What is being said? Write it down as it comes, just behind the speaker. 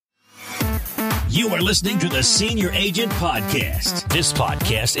You are listening to the Senior Agent Podcast. This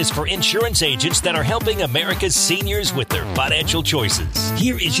podcast is for insurance agents that are helping America's seniors with their financial choices.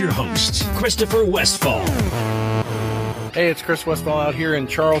 Here is your host, Christopher Westfall. Hey, it's Chris Westfall out here in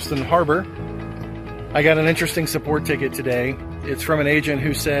Charleston Harbor. I got an interesting support ticket today. It's from an agent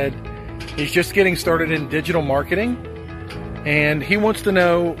who said he's just getting started in digital marketing, and he wants to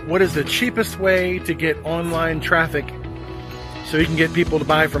know what is the cheapest way to get online traffic so he can get people to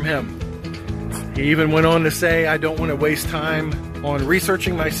buy from him. He even went on to say, I don't want to waste time on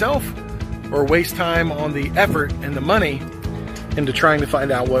researching myself or waste time on the effort and the money into trying to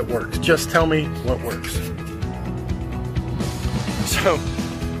find out what works. Just tell me what works. So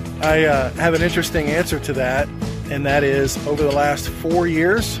I have an interesting answer to that, and that is over the last 4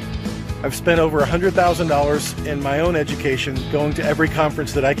 years, I've spent over $100,000 in my own education going to every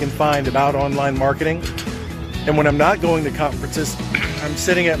conference that I can find about online marketing. And when I'm not going to conferences, I'm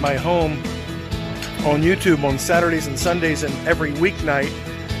sitting at my home on YouTube on Saturdays and Sundays and every weeknight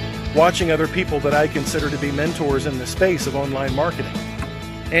watching other people that I consider to be mentors in the space of online marketing.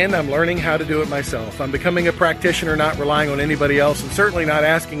 And I'm learning how to do it myself. I'm becoming a practitioner, not relying on anybody else, and certainly not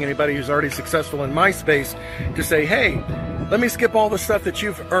asking anybody who's already successful in my space to say, hey, let me skip all the stuff that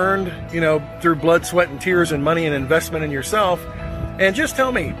you've earned, through blood, sweat, and tears and money and investment in yourself, and just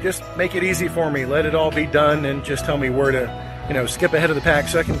tell me, just make it easy for me. Let it all be done and just tell me where to skip ahead of the pack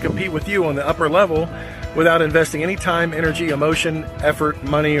so I can compete with you on the upper level without investing any time, energy, emotion, effort,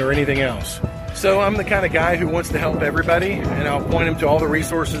 money, or anything else. So I'm the kind of guy who wants to help everybody, and I'll point them to all the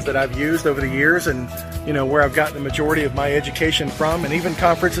resources that I've used over the years and, where I've gotten the majority of my education from, and even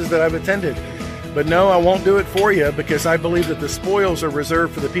conferences that I've attended. But no, I won't do it for you because I believe that the spoils are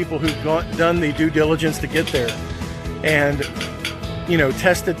reserved for the people who've done the due diligence to get there and,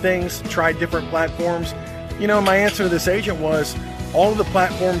 tested things, tried different platforms. My answer to this agent was all of the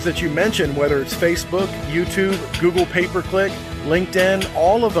platforms that you mentioned, whether it's Facebook, YouTube, Google Pay-Per-Click, LinkedIn,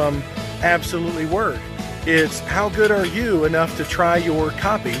 all of them absolutely work. It's how good are you enough to try your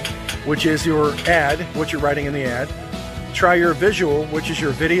copy, which is your ad, what you're writing in the ad, try your visual, which is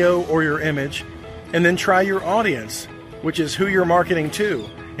your video or your image, and then try your audience, which is who you're marketing to.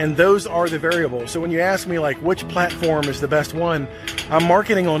 And those are the variables. So when you ask me which platform is the best one, I'm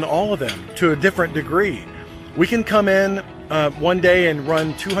marketing on all of them to a different degree. We can come in one day and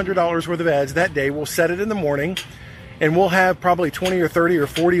run $200 worth of ads that day. We'll set it in the morning, and we'll have probably 20 or 30 or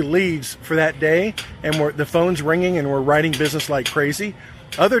 40 leads for that day, and the phone's ringing and we're writing business like crazy.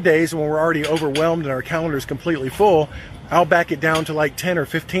 Other days when we're already overwhelmed and our calendar's completely full, I'll back it down to $10 or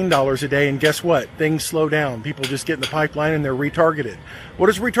 $15 a day, and guess what? Things slow down. People just get in the pipeline and they're retargeted. What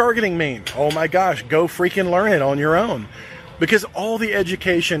does retargeting mean? Oh my gosh, go freaking learn it on your own, because all the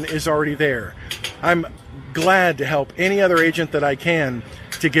education is already there. I'm glad to help any other agent that I can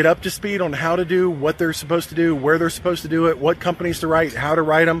to get up to speed on how to do what they're supposed to do, where they're supposed to do it, what companies to write, how to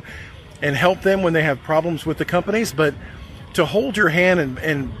write them, and help them when they have problems with the companies. But to hold your hand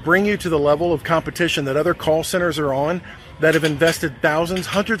and bring you to the level of competition that other call centers are on that have invested thousands,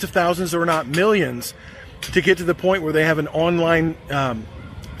 hundreds of thousands, or not millions to get to the point where they have an online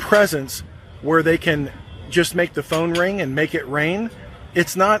presence where they can just make the phone ring and make it rain.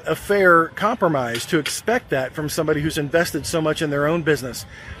 It's not a fair compromise to expect that from somebody who's invested so much in their own business.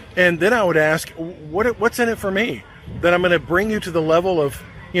 And then I would ask, what's in it for me? That I'm going to bring you to the level of,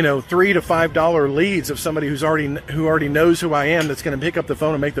 $3 to $5 leads of somebody who already knows who I am, that's going to pick up the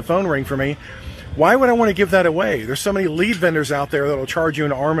phone and make the phone ring for me. Why would I want to give that away? There's so many lead vendors out there that'll charge you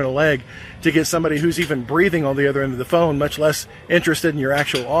an arm and a leg to get somebody who's even breathing on the other end of the phone, much less interested in your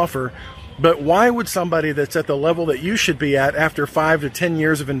actual offer. But why would somebody that's at the level that you should be at after 5 to 10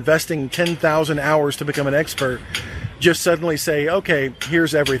 years of investing 10,000 hours to become an expert just suddenly say, okay,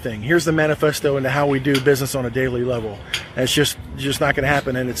 here's everything. Here's the manifesto into how we do business on a daily level. And it's just not going to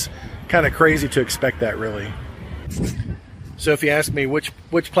happen, and it's kind of crazy to expect that, really. So if you ask me which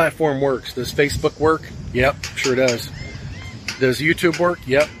platform works, does Facebook work? Yep, sure does. Does YouTube work?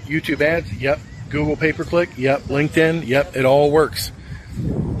 Yep. YouTube ads? Yep. Google Pay-Per-Click? Yep. LinkedIn? Yep. It all works.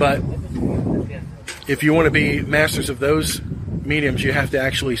 But if you want to be masters of those mediums, you have to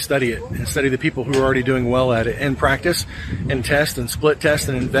actually study it and study the people who are already doing well at it and practice and test and split test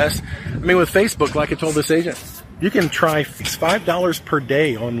and invest. I mean, with Facebook, like I told this agent, you can try $5 per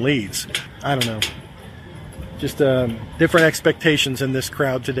day on leads. I don't know. Just different expectations in this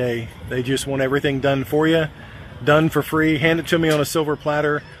crowd today. They just want everything done for you, done for free. Hand it to me on a silver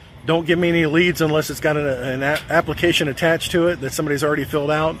platter. Don't give me any leads unless it's got an application attached to it that somebody's already filled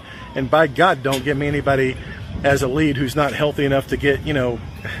out. And by God, don't give me anybody as a lead who's not healthy enough to get,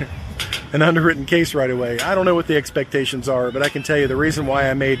 an underwritten case right away. I don't know what the expectations are, but I can tell you the reason why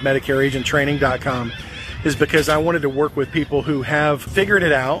I made MedicareAgentTraining.com is because I wanted to work with people who have figured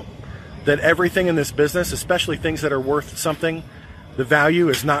it out, that everything in this business, especially things that are worth something, the value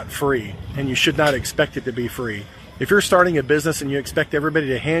is not free, and you should not expect it to be free. If you're starting a business and you expect everybody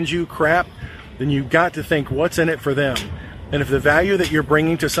to hand you crap, then you've got to think what's in it for them. And if the value that you're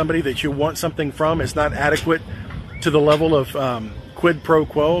bringing to somebody that you want something from is not adequate to the level of quid pro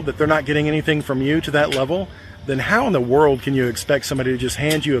quo, that they're not getting anything from you to that level, then how in the world can you expect somebody to just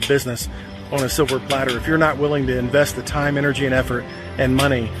hand you a business on a silver platter if you're not willing to invest the time, energy, and effort and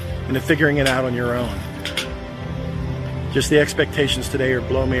money into figuring it out on your own? Just the expectations today are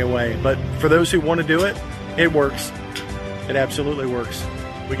blowing me away. But for those who want to do it, it works. It absolutely works.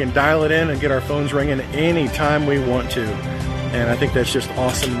 We can dial it in and get our phones ringing anytime we want to. And I think that's just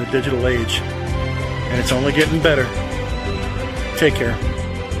awesome in the digital age. And it's only getting better. Take care.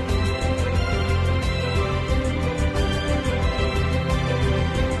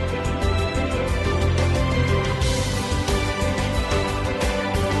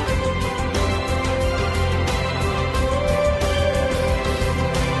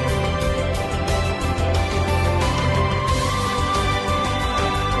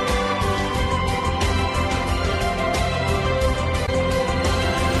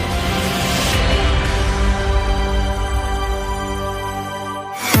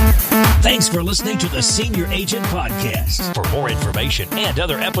 Thanks for listening to the Senior Agent Podcast. For more information and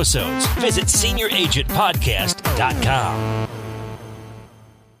other episodes, visit SeniorAgentPodcast.com.